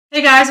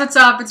Hey guys, what's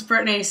up? It's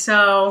Brittany.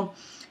 So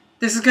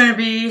this is going to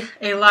be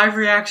a live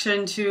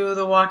reaction to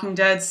The Walking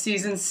Dead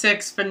Season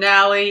 6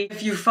 finale.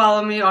 If you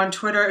follow me on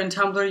Twitter and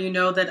Tumblr, you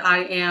know that I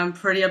am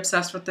pretty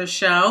obsessed with this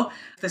show.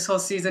 This whole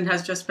season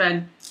has just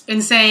been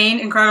insane,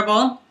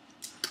 incredible,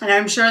 and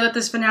I'm sure that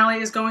this finale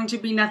is going to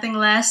be nothing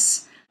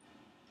less.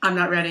 I'm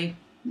not ready.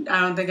 I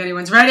don't think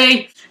anyone's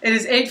ready. It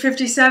is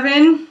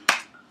 8:57,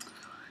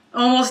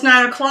 almost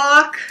 9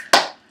 o'clock.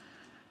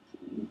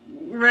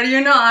 Ready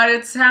or not,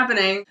 it's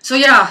happening. So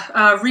yeah,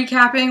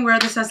 recapping where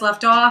this has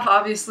left off.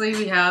 Obviously,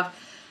 we have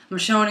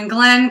Michonne and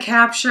Glenn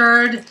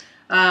captured.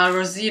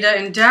 Rosita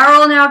and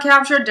Daryl now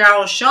captured.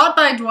 Daryl shot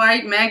by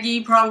Dwight.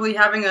 Maggie probably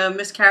having a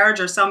miscarriage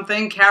or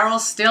something.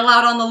 Carol's still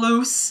out on the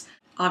loose.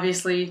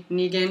 Obviously,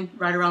 Negan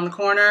right around the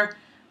corner.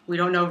 We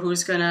don't know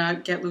who's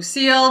gonna get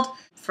Lucille.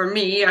 For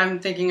me, I'm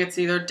thinking it's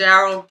either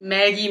Daryl,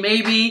 Maggie,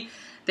 maybe.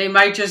 They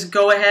might just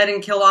go ahead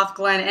and kill off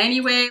Glenn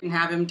anyway and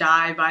have him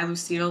die by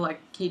Lucille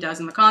like he does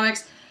in the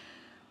comics.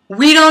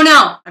 We don't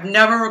know. I've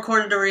never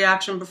recorded a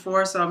reaction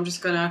before, so I'm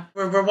just gonna...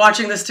 We're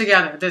watching this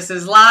together. This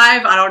is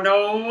live. I don't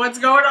know what's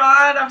going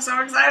on. I'm so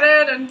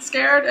excited and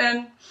scared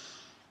and...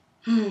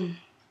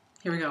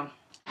 Here we go.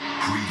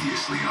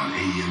 Previously on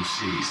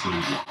AMC's The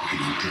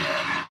Walking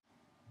Dead.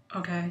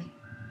 Okay.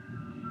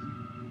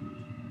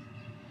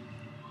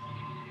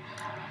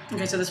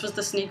 Okay, so this was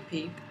the sneak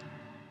peek.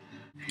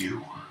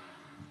 You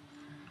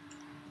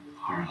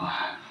are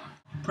alive.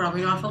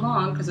 Probably not for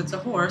long, because it's a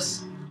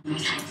horse.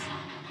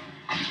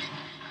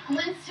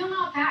 Lynn's still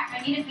not back. I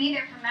need to be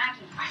there for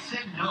Maggie. I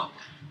said no.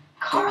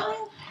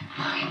 Carl?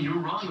 You were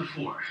wrong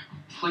before.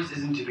 This place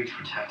isn't too big to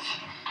protect.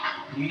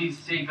 You need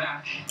to stay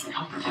back and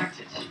help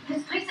protect it.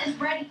 This place is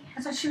ready.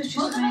 I thought she was just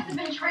Most of us have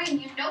been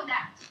trained, you know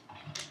that.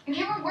 If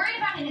you were worried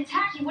about an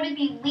attack, you wouldn't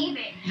be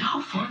leaving. You know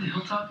how far the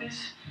hilltop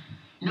is?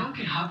 You know what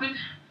could happen?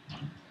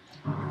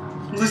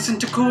 Listen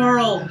to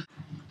Coral.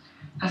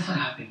 That's not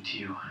happening to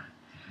you.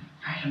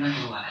 Right? I'm not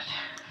gonna let it.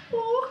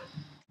 Ooh.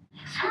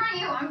 Screw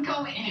you, I'm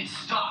going. And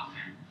stop.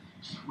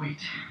 Just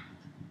wait.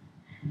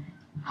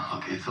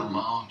 Look, it's a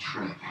long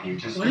trip. And you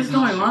just What is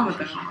going on with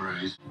them?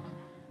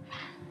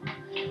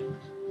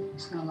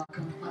 It's gonna lock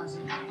in the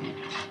closet.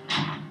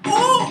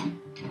 Oh!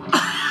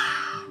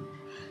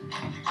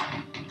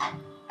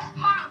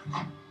 Carl!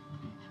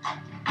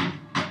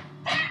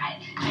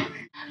 Dad!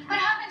 What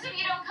happens if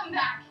you don't come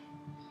back?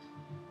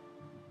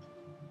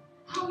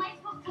 How am I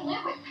supposed to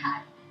live with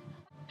that?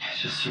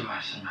 Just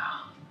survive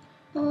somehow.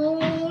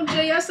 Oh,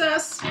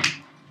 JSS.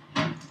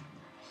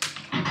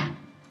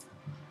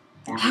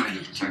 We're going to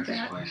protect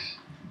this place.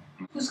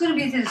 Who's gonna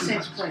be the That's safe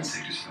what's place?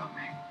 going to stop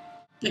me.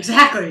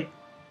 Exactly.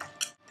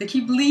 They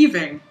keep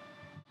leaving.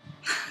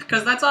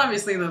 Because that's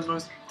obviously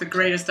the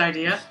greatest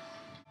idea.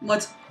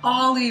 Let's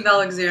all leave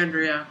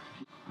Alexandria.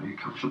 Are you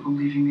comfortable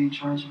leaving me in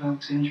charge of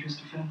Alexandria's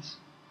defense?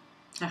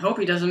 I hope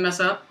he doesn't mess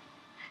up.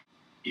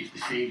 If the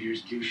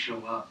saviors do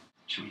show up,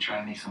 should we try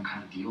and make some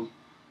kind of deal?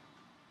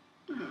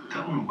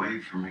 Tell him to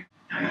wait for me.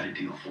 I got a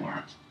deal for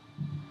him.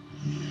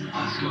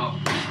 Let's go.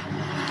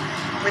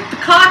 With the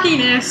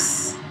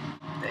cockiness.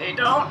 They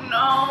don't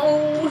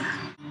know.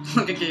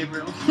 Look at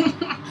Gabriel.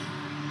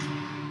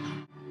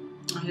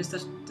 Here's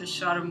the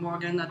shot of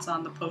Morgan that's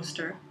on the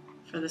poster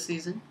for the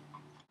season.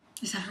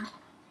 Is that her?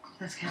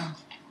 That's Carol.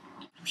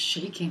 I'm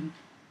shaking.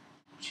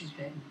 She's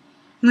big.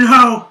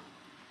 No!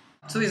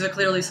 So these are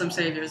clearly some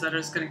saviors that are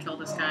just gonna kill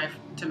this guy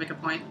to make a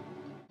point.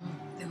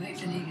 They're waiting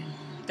for Negan.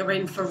 They're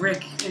waiting for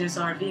Rick in his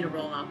RV to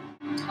roll up.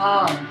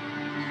 Oh.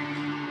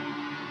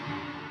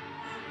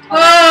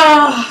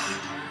 Oh!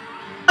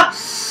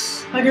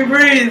 I can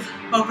breathe.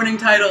 Opening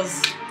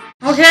titles.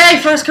 Okay,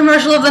 first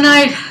commercial of the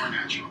night.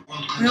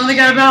 We only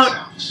got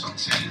about...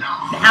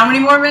 how many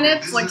more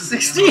minutes? Like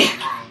 60?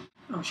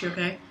 Oh, is she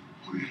okay?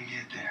 We're going to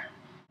get there.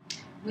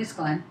 Where's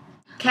Glenn?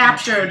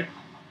 Captured.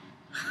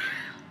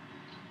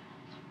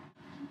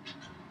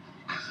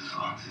 Because as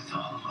long as it's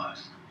all of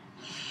us,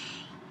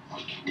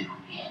 we can do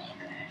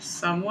anything.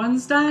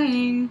 Someone's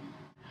dying.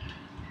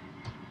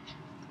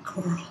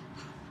 Coral.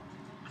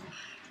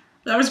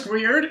 That was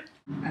weird.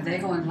 Are they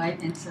going right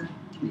into...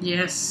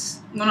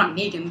 Yes. Well, not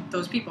Negan.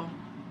 Those people.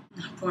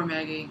 Poor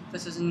Maggie.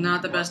 This is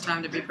not the best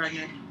time to be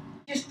pregnant.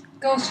 Just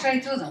go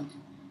straight through them.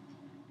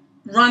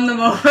 Run them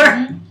over.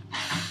 Mm-hmm.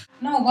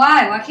 No,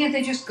 why? Why can't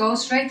they just go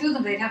straight through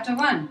them? They'd have to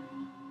run.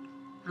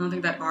 I don't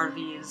think that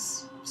RV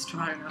is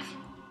strong enough.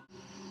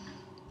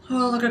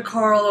 Oh, look at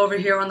Coral over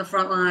here on the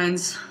front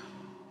lines.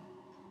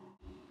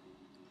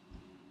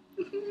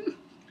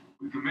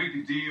 We can make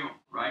a deal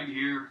right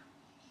here,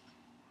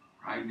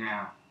 right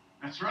now.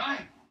 That's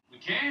right. We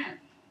can.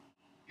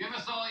 Give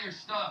us all your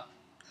stuff.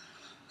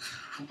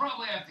 We'll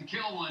probably have to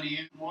kill one of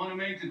you. Want to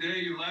make today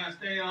your last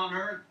day on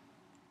Earth?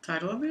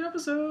 Title of the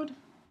episode.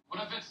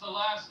 What if it's the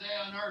last day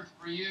on Earth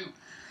for you?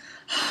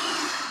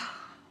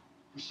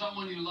 For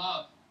someone you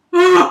love.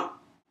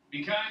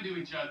 Be kind to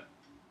each other.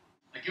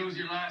 Like it was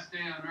your last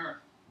day on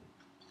Earth.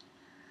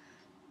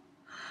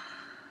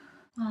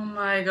 Oh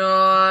my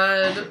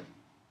god.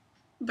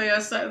 They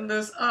are setting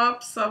this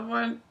up.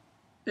 Someone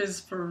is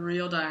for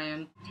real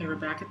dying. Okay, we're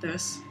back at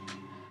this.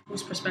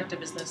 Whose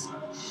perspective is this?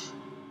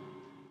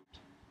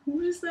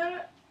 Who is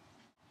that?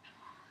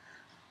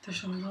 They're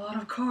showing a lot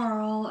of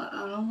Carl.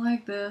 I don't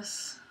like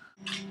this.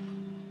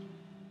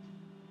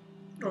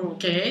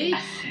 Okay.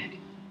 I said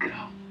go.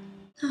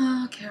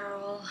 Oh,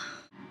 Carol.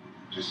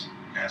 Just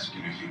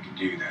asking if you could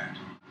do that.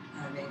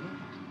 Baby.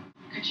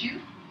 Could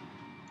you?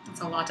 That's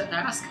a lot to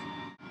ask.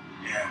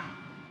 Yeah.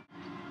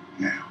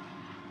 Now.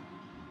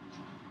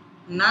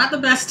 Not the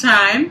best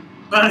time,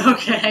 but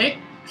okay.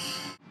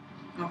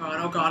 Oh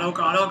god, oh god, oh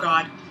god, oh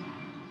god.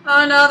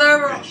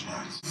 Another... That's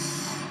nice.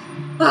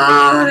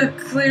 Ah, they're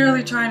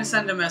clearly trying to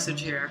send a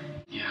message here.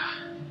 Yeah.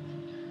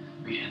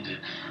 We end it.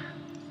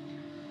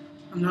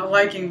 I'm not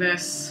liking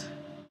this.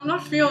 I'm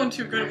not feeling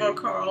too good about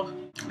Carl.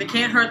 They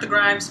can't hurt the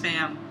Grimes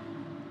fam.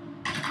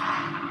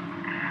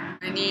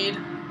 I need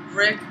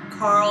Rick,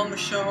 Carl,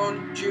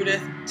 Michonne,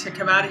 Judith to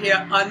come out of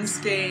here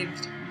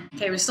unscathed.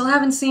 Okay, we still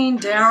haven't seen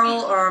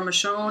Daryl or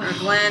Michonne or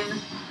Glenn,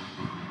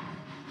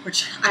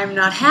 which I'm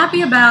not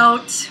happy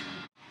about.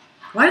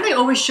 Why do they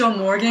always show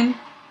Morgan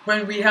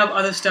when we have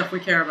other stuff we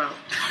care about?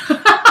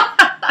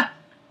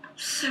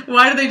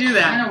 Why do they do I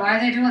that? know, why are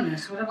they doing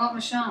this? What about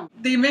Michonne?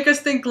 They make us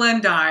think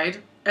Glenn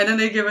died, and then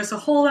they give us a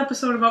whole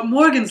episode about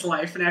Morgan's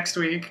life next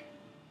week.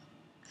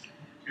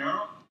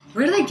 Carol?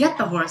 Where do they get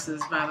the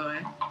horses, by the way?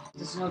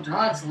 There's no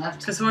dogs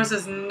left. Because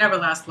horses never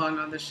last long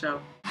on this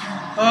show.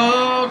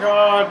 Oh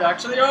god, back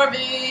to the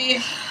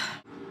RV.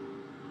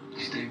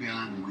 Stay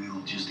behind the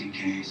wheel just in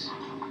case.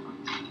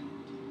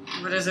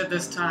 What is it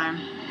this time?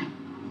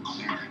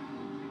 Clear.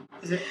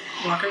 Is it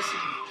walkers?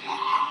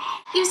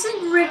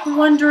 Isn't Rick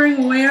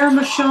wondering where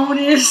Michonne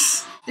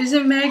is?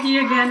 Isn't Maggie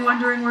again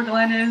wondering where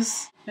Glenn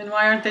is? And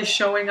why aren't they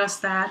showing us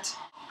that?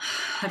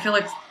 I feel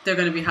like they're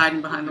going to be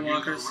hiding behind the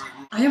walkers.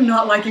 I am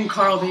not liking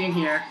Carl being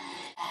here.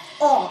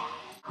 Oh!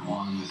 Come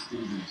on, let's do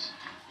this.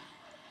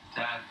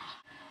 Dad,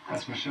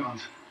 that's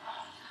Michonne's.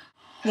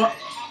 What?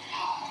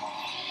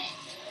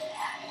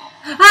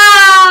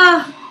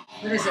 Ah!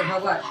 What is it? Her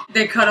what?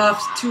 They cut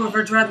off 2 of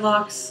her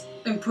dreadlocks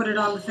and put it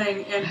on the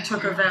thing and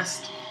took her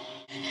vest.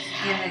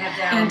 And they have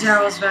Daryl's. And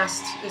Daryl's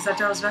vest. Is that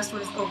Daryl's vest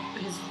with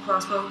his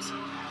crossbows?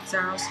 It's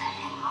Daryl's.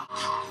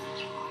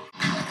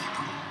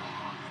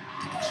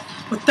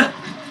 What the?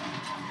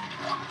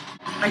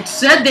 I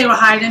said they were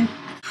hiding.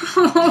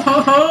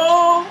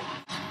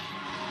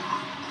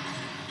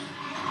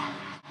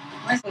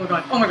 Oh my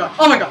god, oh my god,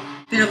 oh my god.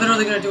 They're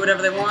literally gonna do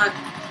whatever they want.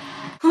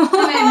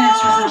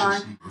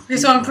 Okay,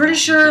 so I'm pretty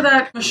sure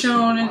that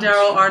Michonne and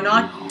Daryl are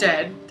not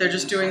dead. They're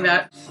just doing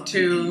that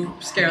to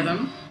scare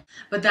them.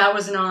 But that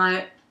was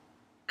not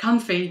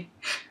comfy.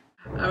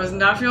 I was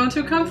not feeling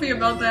too comfy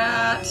about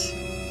that.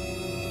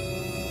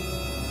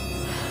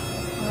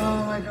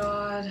 Oh my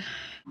god.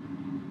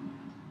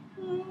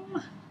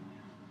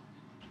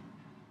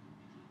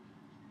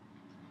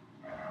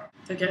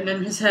 They're getting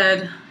in his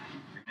head.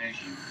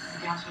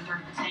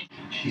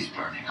 She's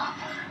burning up.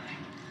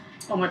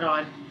 Oh my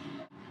god.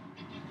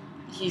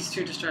 He's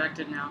too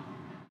distracted now.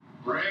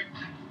 Rick?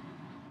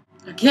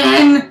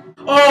 Again?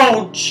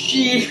 Oh,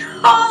 gee.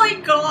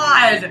 Holy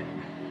god.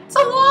 It's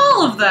a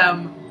wall of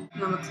them.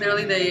 Mama,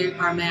 clearly they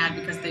are mad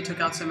because they took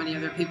out so many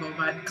other people,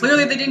 but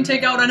clearly they didn't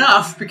take out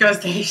enough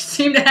because they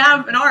seem to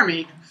have an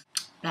army.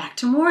 Back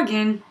to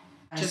Morgan.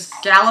 Just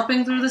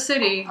galloping through the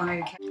city.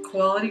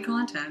 Quality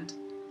content.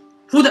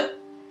 Who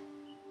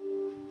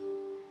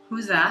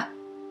is that?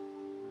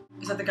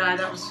 Is that the guy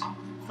that was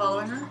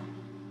following her?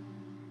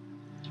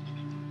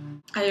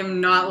 I am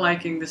not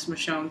liking this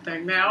Michonne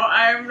thing now.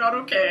 I am not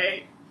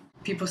okay.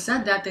 People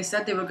said that. They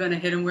said they were going to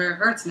hit him where it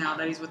hurts now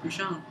that he's with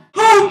Michonne.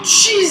 Oh,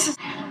 Jesus!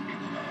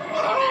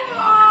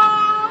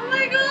 Oh,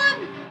 my God!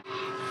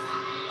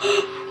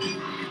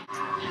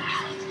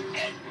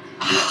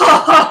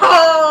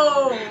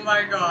 Oh,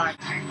 my God.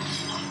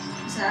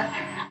 What's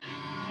that?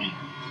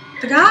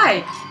 The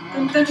guy.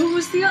 And then who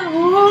was the other?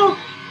 Oh.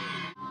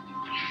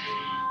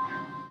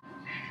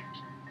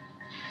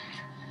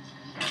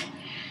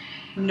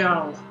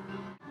 No.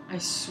 I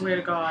swear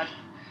to God.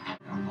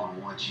 I'm gonna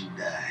watch you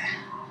die.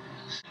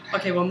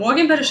 Okay, well,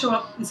 Morgan better show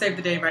up and save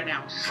the day right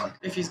now.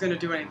 If he's gonna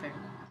do anything.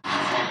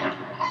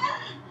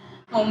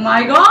 Oh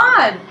my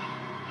God!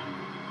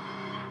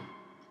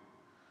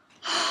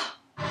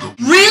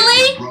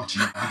 Really? Oh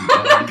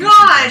my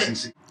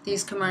God!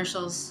 These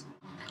commercials.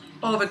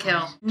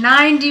 Overkill.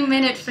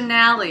 90-minute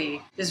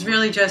finale is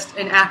really just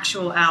an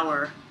actual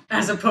hour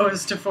as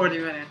opposed to 40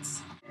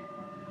 minutes.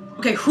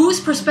 Okay,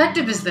 whose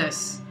perspective is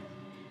this?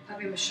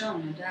 Probably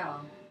Michonne and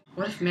Daryl.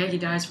 What if Maggie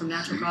dies from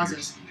natural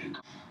causes?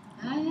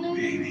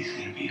 Baby's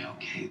gonna be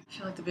okay. I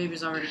feel like the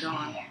baby's already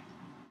gone.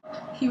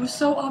 He was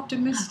so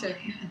optimistic.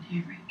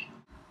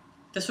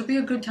 This would be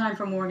a good time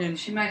for Morgan.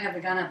 She might have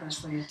a gun up her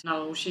sleeve.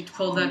 No, she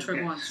pulled that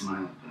trick once.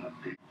 Smile about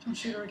it. Don't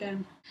shoot her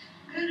again.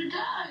 I'm gonna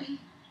die.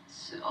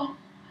 So,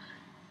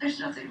 there's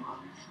nothing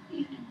wrong with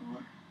me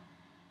anymore.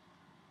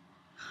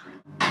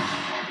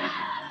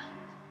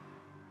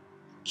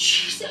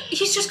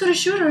 He's just gonna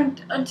shoot her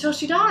until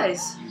she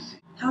dies.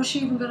 How is she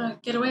even gonna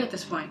get away at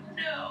this point?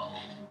 No.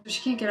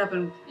 She can't get up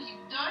and You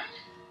died?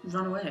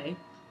 run away.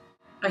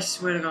 I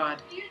swear to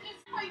God. You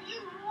just what you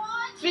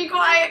want. Be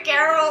quiet,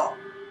 Carol.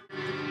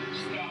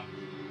 Stop.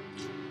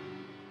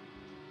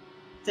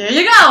 There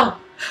you go.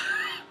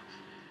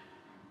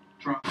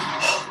 Drop.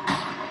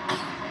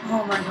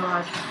 Oh my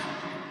God.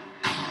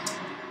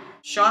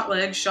 Shot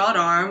leg, shot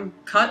arm,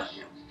 cut.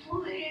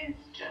 Please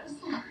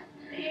just let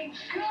me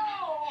go.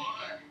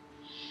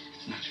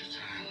 It's not your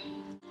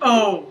time.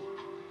 Oh.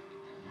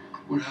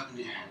 What happened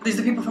to you? Are these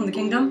the people from the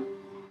kingdom?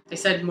 They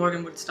said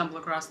Morgan would stumble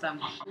across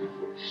them.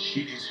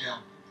 She needs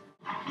help.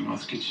 You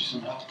must get you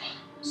some help.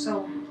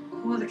 So,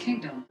 who are the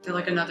kingdom? They're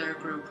like another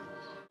group.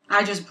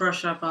 I just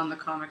brush up on the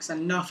comics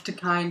enough to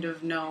kind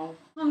of know.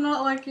 I'm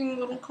not liking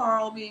little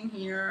Carl being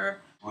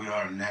here. We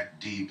are neck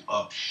deep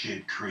up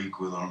shit creek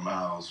with our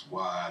mouths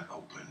wide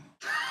open.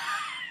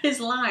 His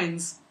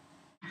lines.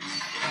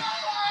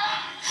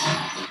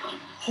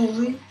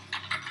 Holy.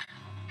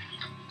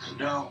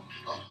 No.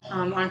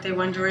 Aren't they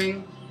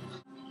wondering?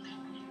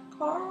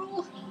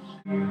 Carl?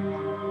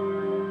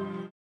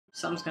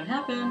 Something's gonna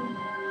happen.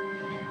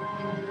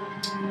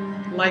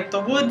 Like the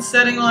wood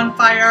setting on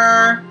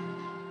fire.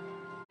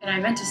 And I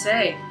meant to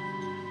say,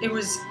 it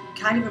was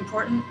kind of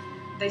important.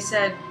 They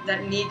said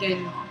that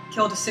Negan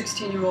killed a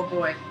 16-year-old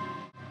boy.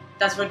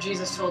 That's what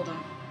Jesus told them.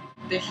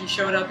 That he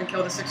showed up and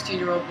killed a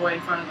 16-year-old boy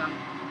in front of them.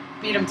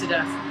 Beat him to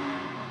death.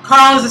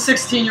 Carl is a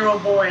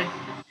 16-year-old boy.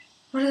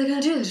 What are they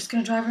gonna do? They're just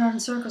gonna drive around in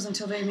circles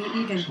until they meet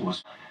Negan. So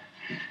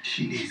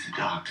she needs a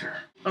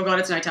doctor. Oh God,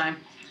 it's nighttime.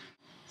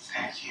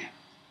 Thank you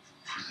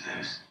for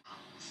this.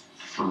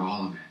 For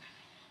all of it.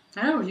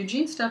 I know,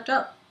 Eugene stepped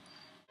up.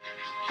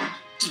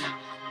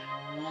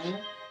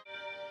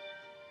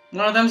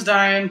 One of them's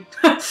dying.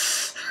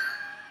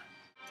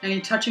 Any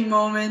touching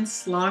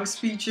moments, long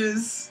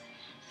speeches.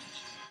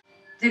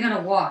 They're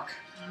gonna walk.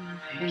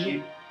 Thank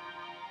you.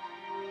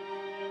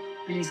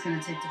 And he's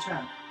gonna take the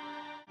truck.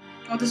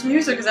 Oh, this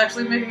music is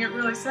actually making it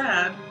really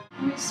sad.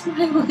 Why are you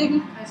smiling?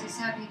 Because he's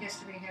happy he gets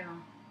to be a hero.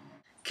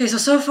 Okay,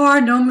 so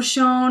far, no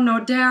Michonne, no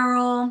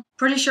Daryl.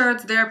 Pretty sure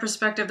it's their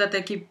perspective that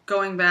they keep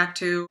going back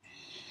to.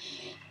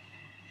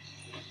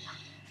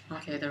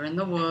 Okay, they're in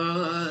the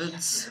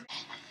woods.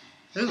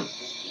 Ooh.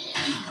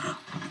 Oh,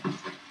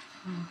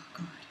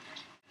 God.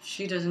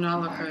 She does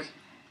not look good.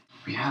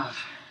 We have.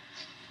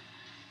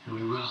 And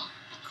we will.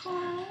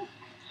 Carl.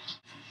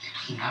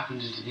 What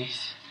happened to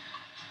Denise?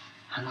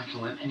 I'm not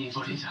gonna let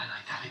anybody die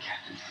like that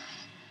again.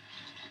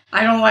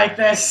 I don't like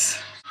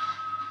this.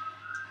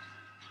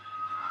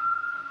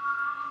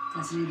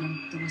 That's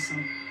even the whistle.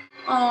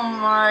 Oh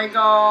my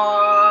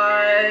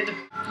God.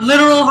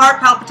 Literal heart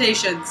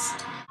palpitations.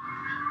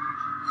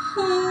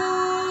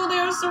 Oh,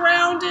 they're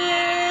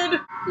surrounded.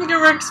 Look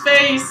at Rick's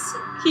face.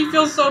 He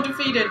feels so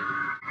defeated.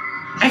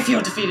 I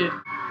feel defeated.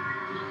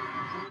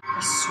 I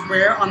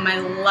swear on my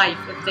life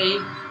if they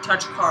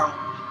touch Carl.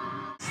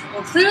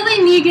 Well, clearly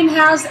Negan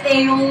has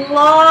a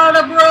lot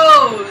of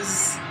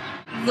bros.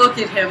 Look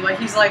at him. Like,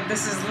 he's like,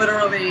 this is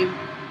literally,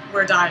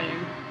 we're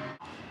dying.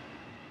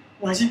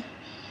 Why is he?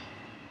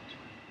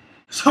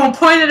 Someone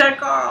pointed at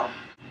Carl.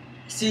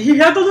 See, he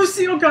had the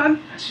Lucille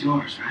gun. That's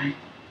yours, right?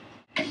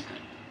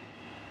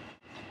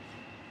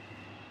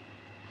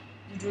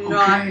 You do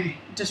not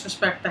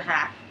disrespect the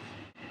hat.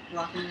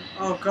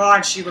 Oh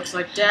God, she looks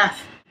like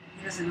death.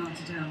 He doesn't know what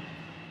to do.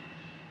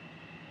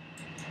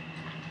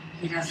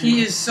 He doesn't.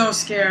 He is so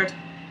scared.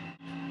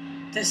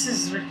 This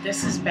is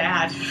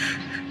bad.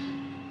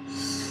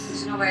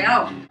 There's no way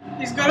out.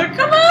 He's gonna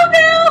come out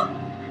now.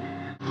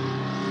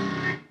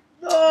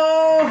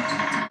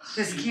 Oh.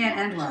 This can't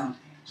end well.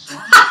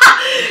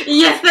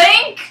 You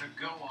think?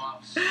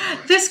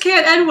 This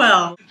can't end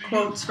well.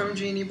 Quotes from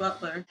Jeannie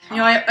Butler. You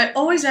know, I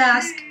always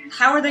ask,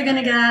 how are they going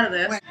to get out of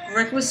this?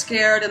 Rick was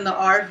scared in the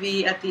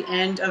RV at the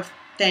end of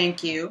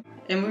Thank You.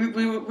 And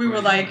we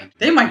were like,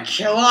 they might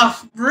kill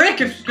off Rick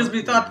because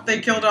we thought that they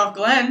killed off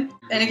Glenn.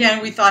 And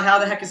again, we thought, how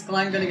the heck is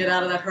Glenn going to get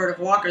out of that herd of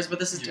walkers? But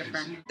this is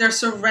different. They're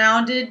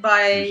surrounded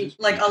by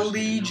like a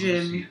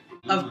legion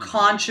of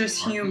conscious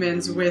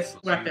humans with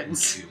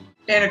weapons.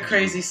 And a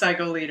crazy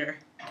psycho leader.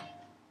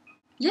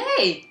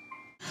 Yay!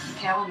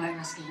 Carol might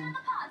rescue him.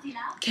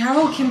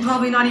 Carol can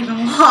probably not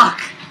even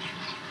walk.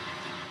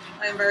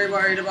 I'm very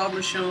worried about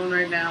Michonne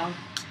right now.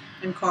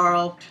 And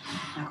Carl.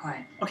 Not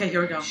quite. Okay,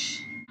 here we go.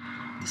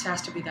 This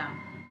has to be them.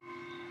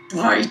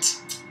 Right!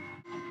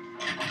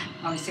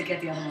 Oh, we still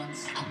get the other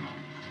ones.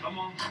 Come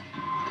on.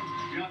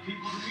 You got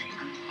people to meet.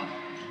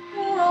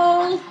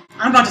 Oh.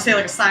 I'm about to say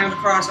like a sign of the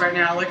cross right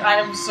now. Like, I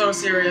am so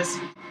serious.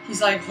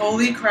 He's like,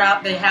 holy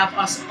crap, they have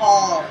us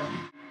all.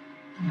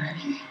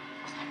 Maggie.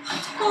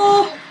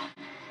 Oh.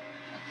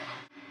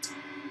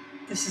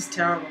 This is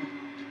terrible.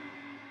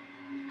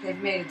 They've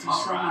made it through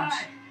All so much.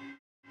 right.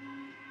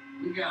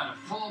 We got a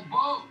full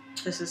boat.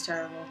 This is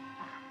terrible.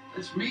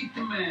 Let's meet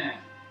the man.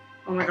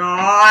 Oh my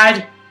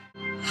God.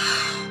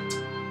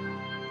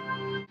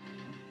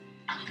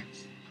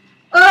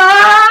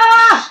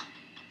 Ah!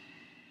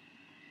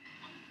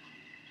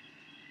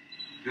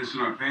 This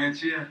in our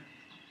pants yet?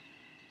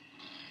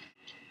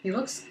 He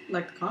looks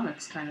like the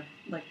comics, kind of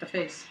like the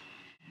face.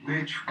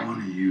 Which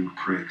one of you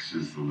pricks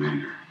is the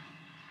leader?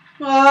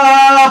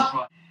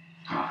 Ah!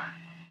 Hi,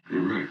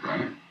 you're Rick,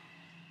 right?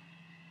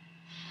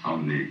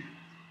 I'm Negan.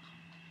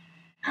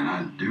 And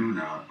I do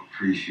not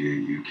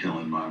appreciate you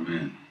killing my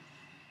men.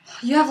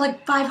 You have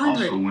like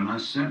 500. Also, when I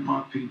sent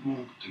my people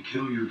to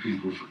kill your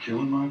people for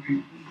killing my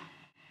people,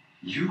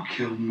 you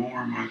killed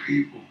more of my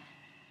people.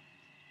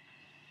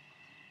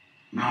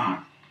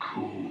 Not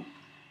cool.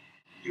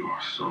 You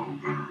are so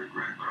gonna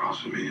regret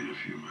crossing me in a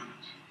few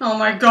minutes. Oh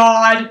my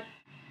god.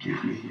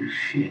 Give me your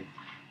shit.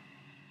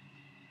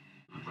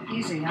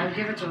 Easy, I'll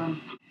give it to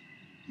him.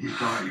 You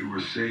thought you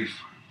were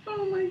safe.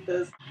 Oh my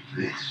goodness.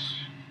 This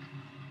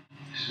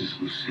is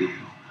Lucille.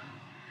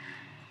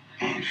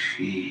 And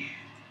she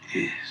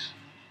is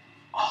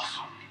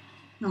awesome.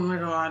 Oh my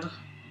god.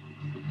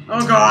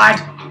 Oh god.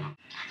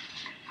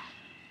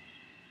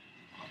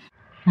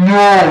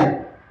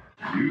 No!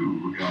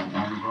 You got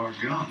one of our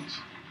guns.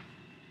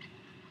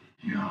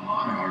 You got a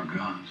lot of our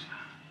guns.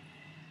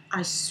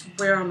 I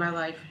swear on my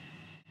life.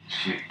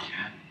 Shit,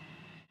 kid.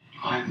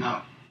 Lighten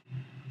up.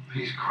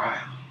 Please cry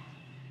a little.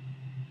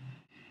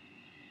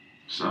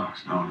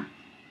 Sucks, don't it?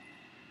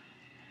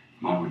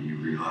 The moment you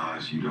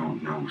realize you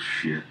don't know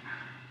shit.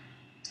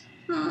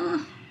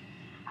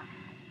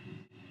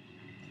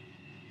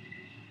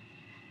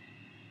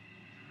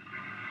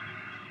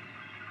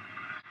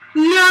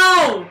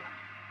 No!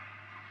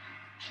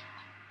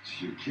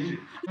 It's your kid.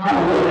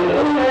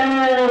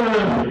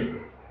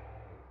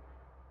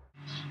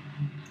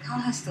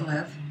 Carl has to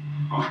live.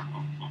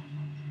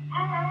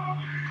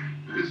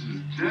 This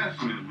is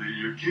definitely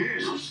your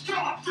kid. So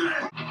stop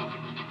that!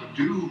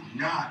 Do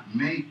not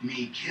make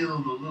me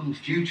kill the little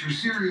future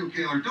serial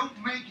killer. Don't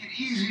make it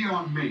easy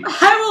on me.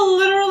 I will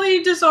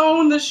literally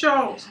disown the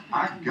show.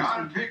 I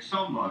gotta pick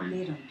somebody.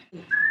 Need him.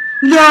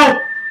 No!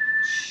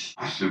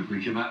 I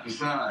simply cannot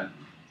decide.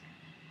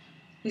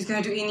 He's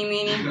gonna do eeny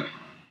meeny.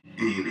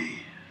 Eeny,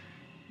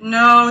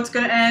 No, it's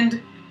gonna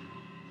end.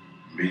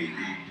 meeny,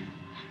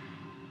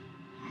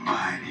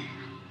 miny.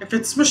 If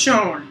it's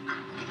Michonne.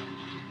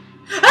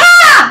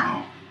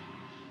 Ah!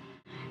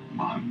 No.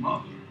 My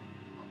mother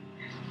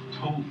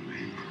told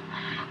me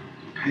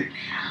to pick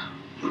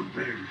the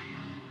very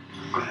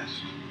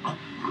best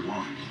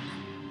one.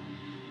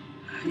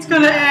 It's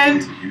gonna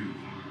end. And you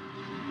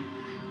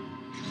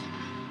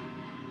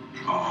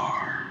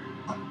are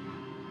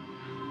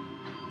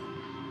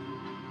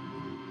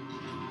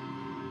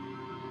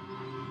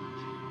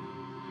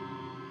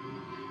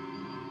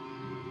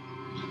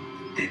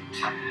it.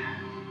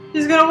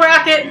 He's gonna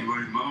whack it.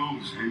 Anybody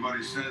moves,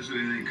 anybody says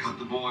anything, cut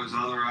the boy's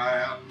other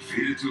eye out,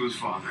 feed it to his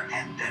father,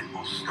 and then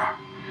we'll start.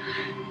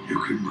 You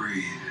can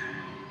breathe.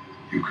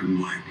 You can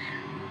blink.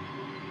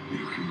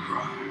 You can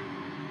cry.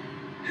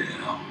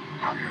 Hell,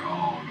 you're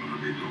all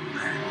gonna be doing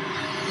that.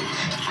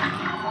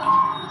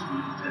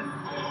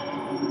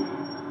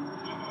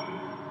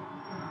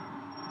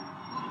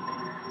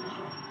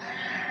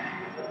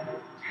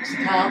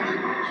 Carl?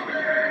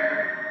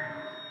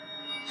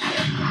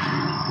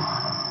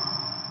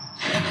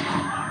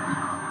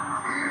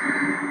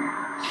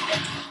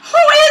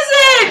 Who is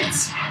it?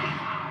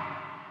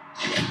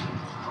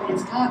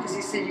 It's Carl because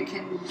he said you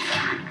can.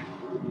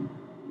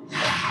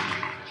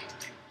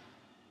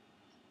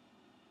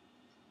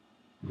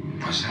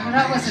 Well,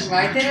 that wasn't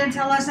right. They didn't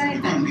tell us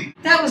anything.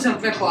 That was a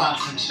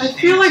ripoff. I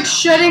feel like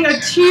shedding a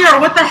tear.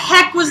 What the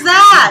heck was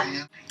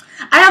that?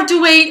 I have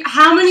to wait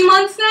how many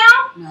months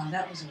now? No,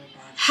 that was a ripoff.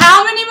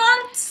 How many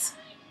months?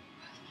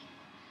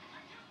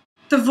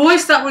 The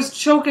voice that was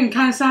choking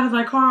kind of sounded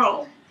like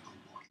Carl.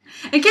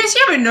 In case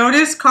you haven't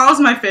noticed, Carl's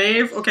my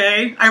fave,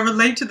 okay? I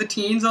relate to the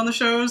teens on the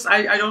shows.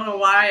 I don't know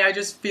why. I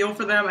just feel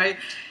for them.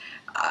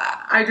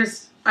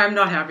 I'm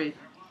not happy.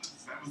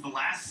 That was the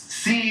last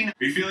scene. Are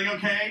you feeling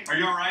okay? Are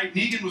you alright?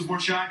 Negan was more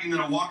shocking than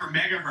a Walker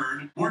mega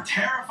herd, more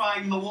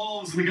terrifying than the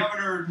wolves and the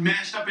governor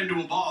mashed up into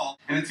a ball.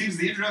 And it seems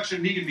the introduction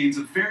of Negan means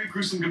a very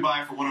gruesome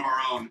goodbye for one of our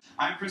own.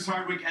 I'm Chris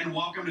Hardwick, and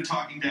welcome to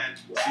Talking Dead.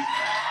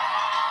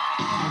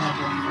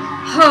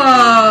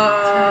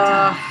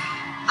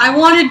 I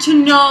wanted to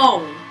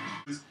know.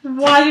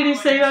 Why did he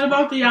say that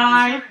about the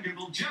eye?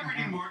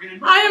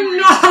 I am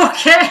not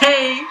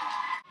okay.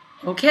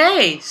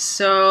 Okay,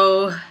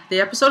 so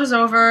the episode is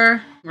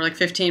over. We're like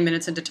 15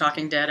 minutes into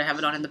Talking Dead. I have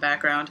it on in the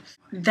background.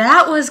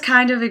 That was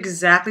kind of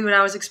exactly what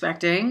I was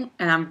expecting,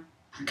 and I'm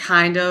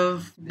kind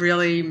of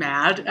really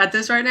mad at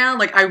this right now.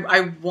 Like,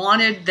 I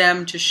wanted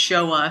them to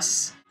show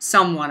us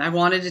someone. I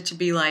wanted it to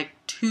be like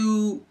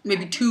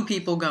maybe two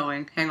people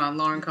going. Hang on,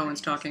 Lauren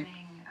Cohen's talking.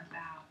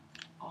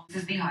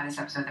 This is the hottest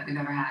episode that we've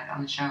ever had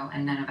on the show,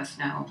 and none of us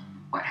know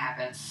what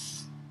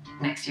happens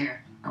next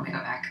year when we go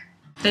back.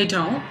 They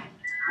don't?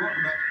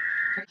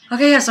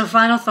 Okay, yeah, so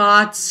final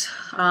thoughts.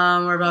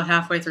 We're about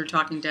halfway through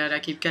Talking Dead. I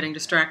keep getting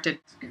distracted.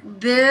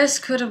 This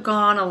could have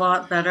gone a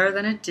lot better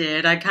than it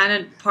did.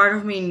 Part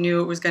of me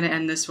knew it was going to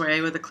end this way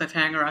with a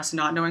cliffhanger, us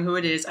not knowing who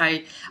it is.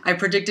 I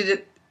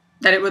predicted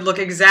that it would look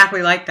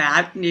exactly like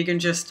that, Negan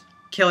just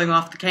killing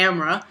off the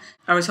camera.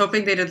 I was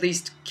hoping they'd at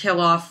least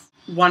kill off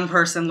one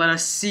person, let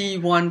us see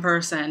one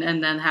person,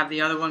 and then have the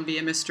other one be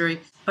a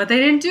mystery. But they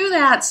didn't do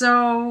that,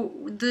 so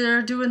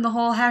they're doing the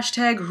whole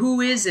hashtag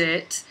who is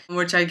it,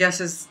 which I guess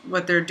is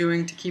what they're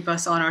doing to keep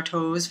us on our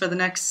toes for the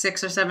next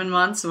 6 or 7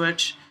 months,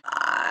 which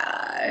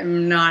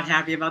I'm not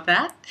happy about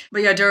that.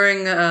 But yeah,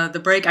 during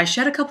the break, I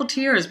shed a couple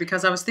tears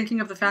because I was thinking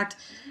of the fact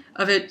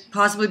of it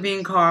possibly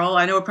being Carl.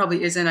 I know it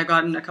probably isn't. I've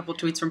gotten a couple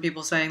tweets from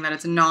people saying that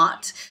it's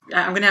not.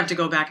 I'm gonna have to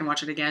go back and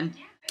watch it again.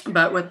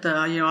 But with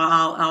the, you know,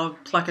 I'll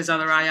pluck his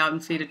other eye out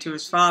and feed it to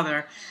his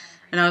father.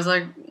 And I was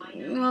like,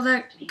 well,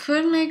 that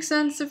could make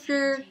sense if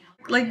you're,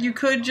 like, you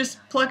could just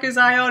pluck his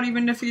eye out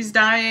even if he's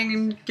dying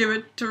and give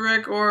it to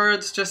Rick, or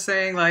it's just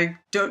saying, like,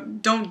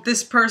 don't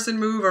this person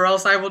move or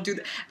else I will do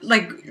that.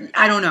 Like,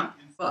 I don't know.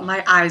 But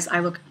my eyes,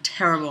 I look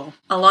terrible.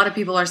 A lot of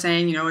people are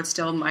saying, you know, it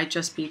still might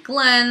just be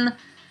Glenn.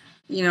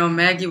 You know,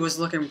 Maggie was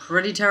looking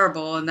pretty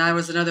terrible, and that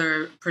was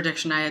another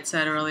prediction I had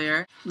said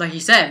earlier. Like he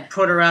said,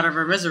 put her out of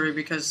her misery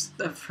because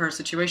of her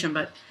situation,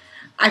 but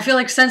I feel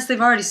like since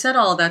they've already said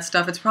all of that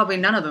stuff, it's probably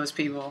none of those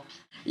people.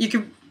 You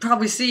could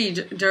probably see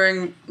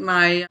during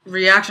my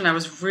reaction, I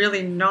was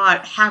really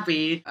not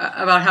happy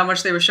about how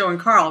much they were showing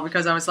Carl,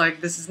 because I was like,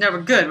 this is never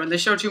good. When they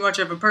show too much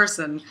of a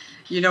person,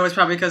 you know it's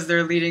probably because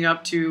they're leading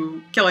up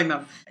to killing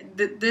them.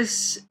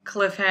 This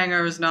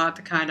cliffhanger is not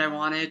the kind I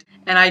wanted.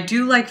 And I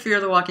do like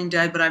Fear the Walking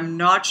Dead, but I'm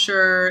not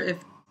sure if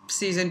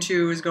season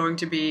 2 is going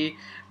to be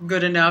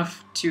good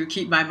enough to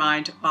keep my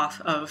mind off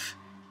of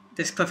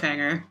this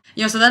cliffhanger.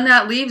 You know, so then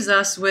that leaves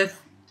us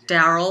with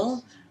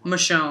Daryl,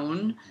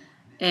 Michonne,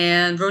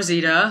 and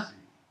Rosita,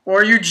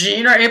 or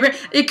Eugene, or Abraham.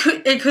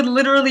 It could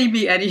literally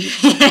be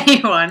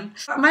anyone.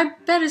 My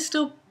bet is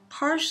still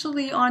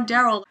partially on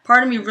Daryl.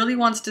 Part of me really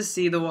wants to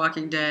see The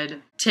Walking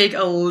Dead take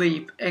a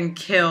leap and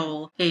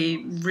kill a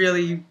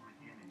really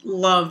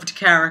loved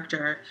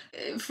character.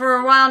 For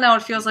a while now,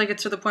 it feels like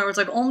it's to the point where it's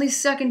like only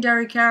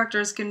secondary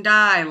characters can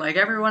die, like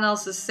everyone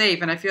else is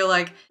safe. And I feel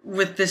like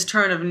with this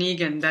turn of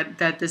Negan,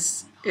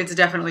 it's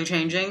definitely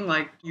changing.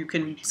 Like, you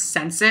can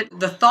sense it.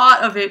 The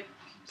thought of it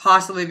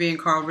possibly being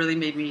Carl really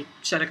made me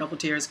shed a couple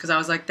tears, because I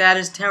was like, that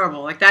is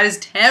terrible. Like, that is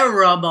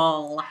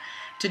terrible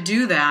to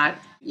do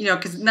that. You know,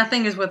 because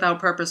nothing is without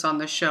purpose on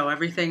this show.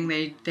 Everything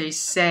they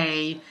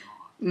say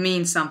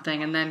means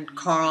something. And then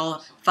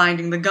Carl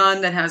finding the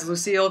gun that has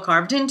Lucille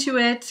carved into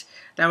it,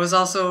 that was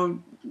also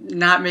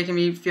not making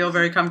me feel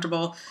very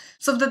comfortable.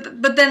 So,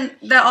 but then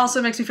that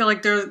also makes me feel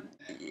like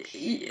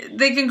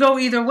they can go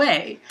either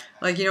way.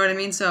 Like, you know what I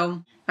mean?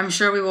 So I'm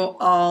sure we will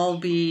all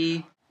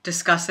be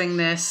discussing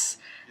this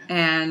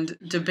and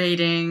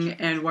debating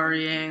and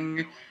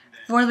worrying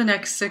for the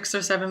next 6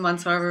 or 7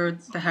 months, however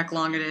the heck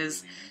long it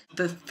is.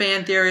 The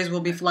fan theories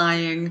will be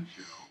flying.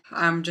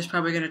 I'm just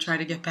probably going to try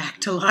to get back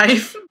to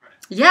life.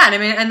 Yeah, and I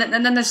mean,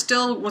 and then there's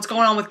still what's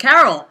going on with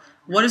Carol.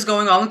 What is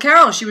going on with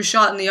Carol? She was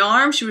shot in the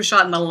arm. She was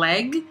shot in the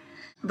leg.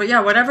 But yeah,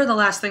 whatever the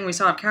last thing we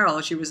saw of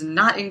Carol, she was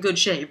not in good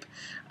shape.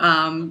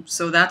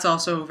 So that's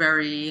also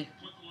very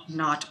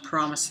not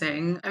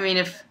promising. I mean,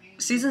 if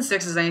season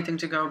 6 is anything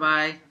to go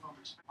by,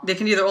 they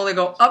can either only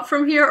go up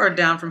from here or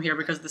down from here,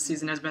 because the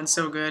season has been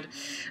so good.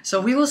 So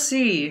we will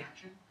see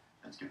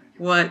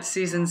what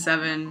season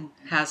 7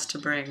 has to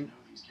bring.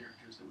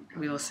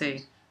 We will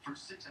see.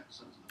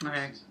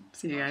 Alright,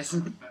 see you guys.